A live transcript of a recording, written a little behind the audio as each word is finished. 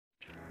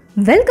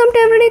Welcome to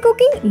Everyday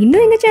Cooking.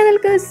 இன்னும் எங்க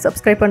சேனலுக்கு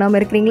subscribe பண்ணாம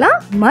இருக்கீங்களா?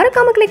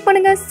 மறக்காம click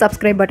பண்ணுங்க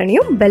subscribe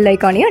பட்டனையும் bell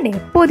ஐகானையும்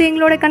எப்போதும்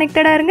எங்களோட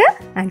கனெக்டடா இருங்க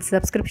and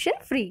subscription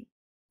free.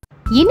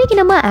 இன்னைக்கு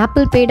நம்ம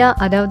ஆப்பிள் பேடா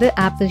அதாவது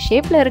ஆப்பிள்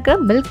ஷேப்ல இருக்கிற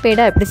மில்க்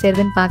பேடா எப்படி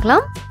செய்யறதுன்னு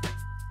பார்க்கலாம்.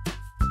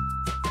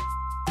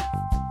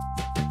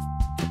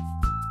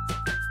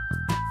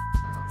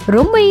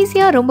 ரொம்ப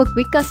ஈஸியா ரொம்ப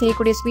குவிக்கா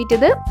செய்யக்கூடிய ஸ்வீட்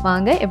இது.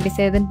 வாங்க எப்படி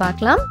செய்யறதுன்னு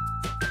பார்க்கலாம்.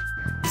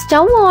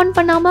 ஸ்டவ் ஆன்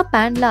பண்ணாம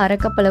பேன்ல அரை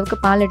கப் அளவுக்கு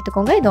பால்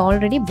எடுத்துக்கோங்க. இது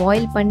ஆல்ரெடி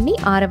பாயில் பண்ணி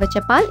ஆற வச்ச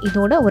பால்.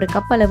 இதோட ஒரு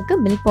கப் அளவுக்கு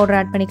மில்க் பவுடர்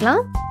ஆட்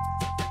பண்ணிக்கலாம்.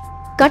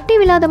 கட்டி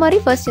விழாத மாதிரி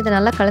ஃபர்ஸ்ட் இதை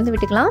நல்லா கலந்து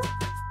விட்டுக்கலாம்.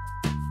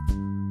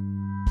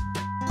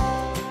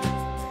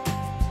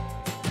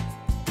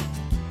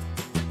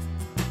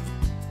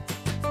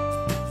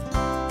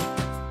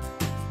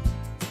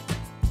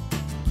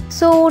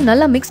 ஸோ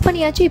நல்லா மிக்ஸ்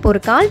பண்ணியாச்சு. இப்போ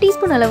ஒரு 1/4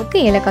 டீஸ்பூன் அளவுக்கு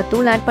ஏலக்காய்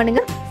தூள் ஆட்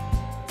பண்ணுங்க.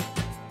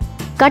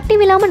 கட்டி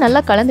விழாம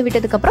நல்லா கலந்து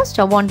விட்டதுக்கு அப்புறம்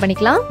ஸ்டவ் ஆன்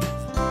பண்ணிக்கலாம்.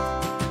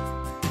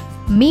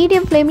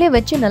 மீடியம் ஃப்ளேம்லேயே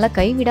வச்சு நல்லா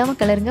கை விடாமல்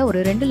கிளறுங்க. ஒரு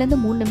 2லேருந்து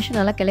 3 நிமிஷம்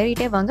நல்லா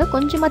கிளறிட்டே வாங்க.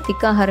 கொஞ்சமாக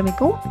திக்காக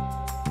ஆரம்பிக்கும்.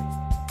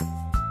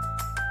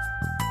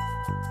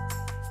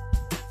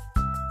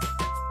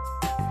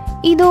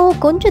 இதோ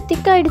கொஞ்சம்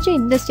திக்காயிடுச்சு.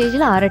 இந்த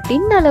ஸ்டேஜில் அரை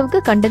டின்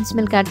அளவுக்கு கண்டென்ஸ்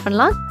மில்க் ஆட்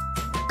பண்ணலாம்.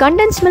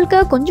 கண்டென்ஸ்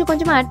மில்க்கை கொஞ்சம்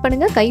கொஞ்சமாக ஆட்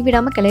பண்ணுங்க. கை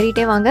விடாமல்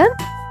கிளறிட்டே வாங்க.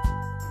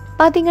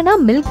 பார்த்தீங்கன்னா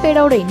மில்க்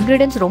பேடாவோட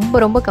இன்க்ரீடியன்ஸ்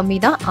ரொம்ப கம்மி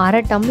தான்.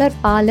 அரை டம்ளர்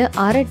பால்,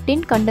 அரை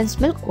டின் கண்டென்ஸ்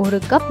மில்க், ஒரு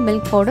கப்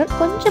மில்க் பவுடர்,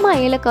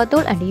 கொஞ்சமாக ஏலக்காய்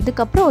தூள் அண்ட்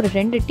இதுக்கப்புறம் ஒரு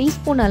 2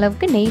 டீஸ்பூன்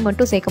அளவுக்கு நெய்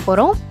மட்டும் சேர்க்க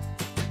போகிறோம்.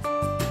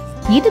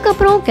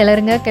 இதுக்கப்புறம்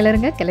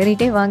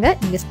கிளறிட்டே வாங்க.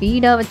 நீங்கள்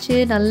ஸ்பீடாக வச்சு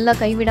நல்லா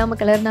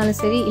கைவிடாமல் கிளறினாலும்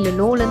சரி, இல்லை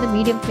லோலேருந்து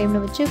மீடியம்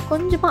ஃப்ளேமில் வச்சு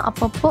கொஞ்சமாக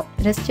அப்பப்போ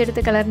ரெஸ்ட்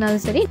எடுத்து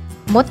கிளறினாலும் சரி,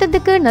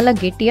 மொத்தத்துக்கு நல்லா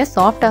கெட்டியாக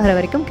சாஃப்ட் ஆகிற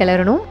வரைக்கும்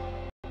கிளறணும்.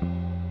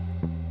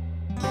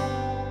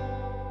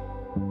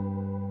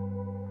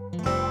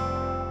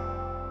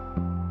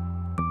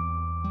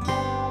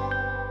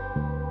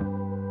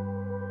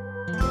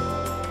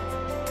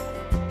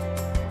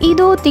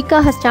 இதோ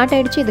திக்காக ஸ்டார்ட்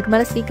ஆயிடுச்சு. இதுக்கு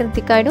மேலே சீக்கிரம்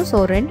திக்காயிடும். ஸோ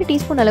 2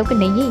 டீஸ்பூன் அளவுக்கு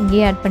நெய்யை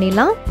இங்கேயே ஆட்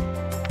பண்ணிடலாம்.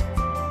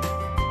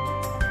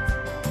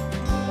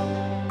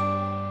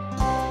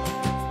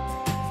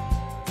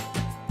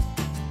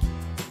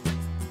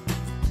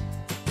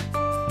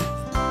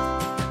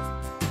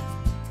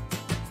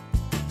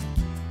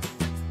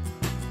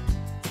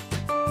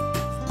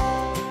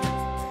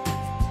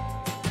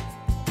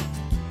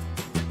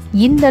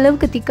 இந்த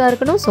அளவுக்கு திக்கா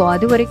இருக்கணும். ஸோ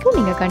அது வரைக்கும்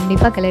நீங்கள்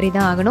கண்டிப்பாக கிளறி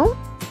தான் ஆகணும்.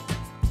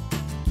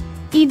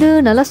 இது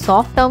நல்லா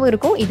சாஃப்டாகவும்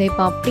இருக்கும். இதை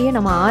இப்போ அப்படியே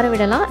நம்ம ஆற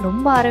விடலாம்.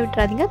 ரொம்ப ஆற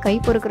விட்டுறாதீங்க. கை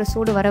பொறுக்கிற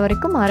சூடு வர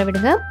வரைக்கும் ஆற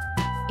விடுங்க.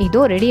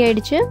 இதோ ரெடி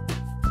ஆயிடுச்சு.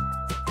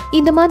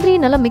 இந்த மாதிரி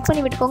நல்லா மிக்ஸ்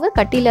பண்ணி விட்டுக்கோங்க.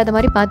 கட்டி இல்லாத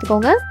மாதிரி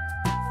பார்த்துக்கோங்க.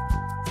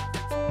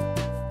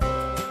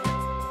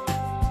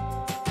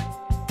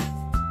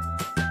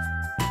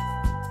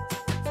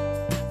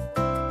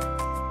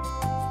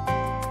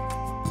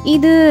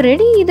 இது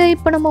ரெடி. இதை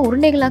இப்போ நம்ம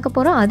உருண்டைகளாக்க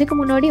போகிறோம். அதுக்கு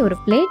முன்னாடி ஒரு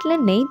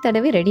பிளேட்டில் நெய்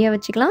தடவி ரெடியாக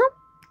வச்சுக்கலாம்.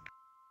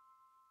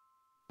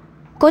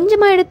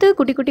 கொஞ்சமாக எடுத்து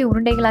குட்டி குட்டி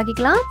உருண்டைகள்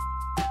ஆக்கிக்கலாம்.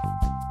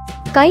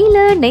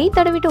 கையில் நெய்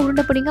தடவிட்டு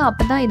உருண்டை பிடிங்க.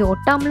 அப்போ தான் இது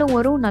ஒட்டாமலும்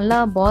வரும், நல்லா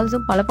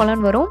பால்ஸும்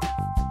பலன்னு வரும்.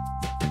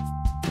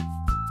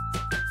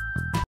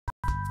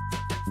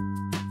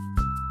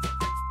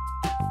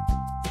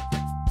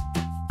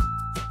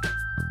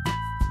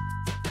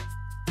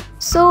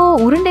 So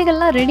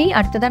உருண்டைகள்லாம் ready.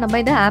 அடுத்ததான்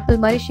நம்ம இதை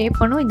ஆப்பிள் மாதிரி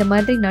ஷேப் பண்ணும். இந்த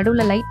மாதிரி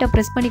நடுவில் லைட்டாக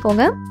ப்ரெஸ்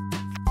பண்ணிக்கோங்க.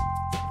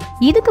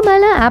 இதுக்கு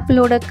மேலே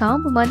ஆப்பிளோட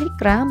காம்பு மாதிரி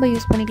கிராம்பை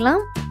யூஸ்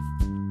பண்ணிக்கலாம்.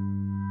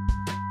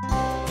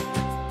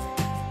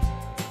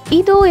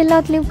 இதோ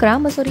எல்லாத்துலேயும்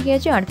கிராம்பை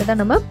சொருகியாச்சு. அடுத்ததான்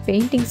நம்ம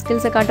பெயிண்டிங்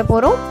ஸ்கில்ஸை காட்ட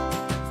போகிறோம்.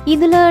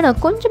 இதில்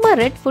நான் கொஞ்சமாக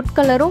ரெட் ஃபுட்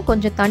கலரும்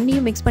கொஞ்சம்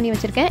தண்ணியும் மிக்ஸ் பண்ணி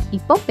வச்சுருக்கேன்.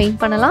 இப்போ பெயிண்ட்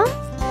பண்ணலாம்.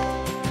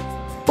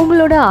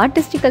 உங்களோட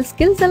ஆர்டிஸ்டிக்கல்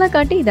ஸ்கில்ஸ் எல்லாம்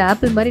காட்டி இது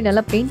ஆப்பிள் மாதிரி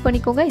நல்லா பெயிண்ட்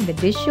பண்ணிக்கோங்க. இந்த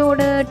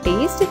டிஷ்ஷோட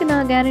டேஸ்ட்டுக்கு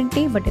நான்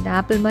கேரண்டி. பட் இது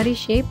ஆப்பிள் மாதிரி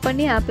ஷேப்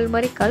பண்ணி ஆப்பிள்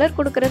மாதிரி கலர்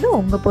கொடுக்கறது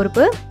உங்கள்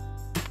பொறுப்பு.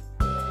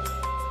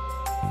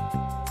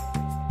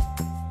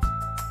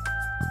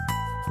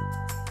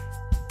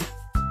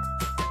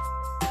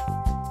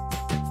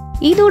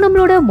 இதோ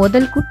நம்மளோட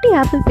முதல் குட்டி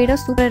ஆப்பிள் பேடா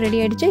சூப்பராக ரெடி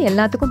ஆயிடுச்சு.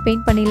 எல்லாத்துக்கும்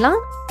பெயிண்ட் பண்ணிடலாம்.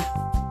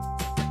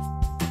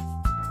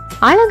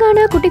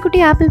 அழகான குட்டி குட்டி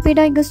ஆப்பிள்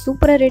பேடா இங்கே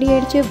சூப்பராக ரெடி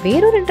ஆயிடுச்சு.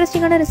 வேறொரு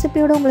இன்ட்ரெஸ்டிங்கான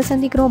ரெசிபியோட உங்களை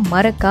சந்திக்கிறோம்.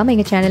 மறக்காம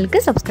எங்கள்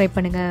சேனலுக்கு சப்ஸ்கிரைப்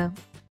பண்ணுங்க.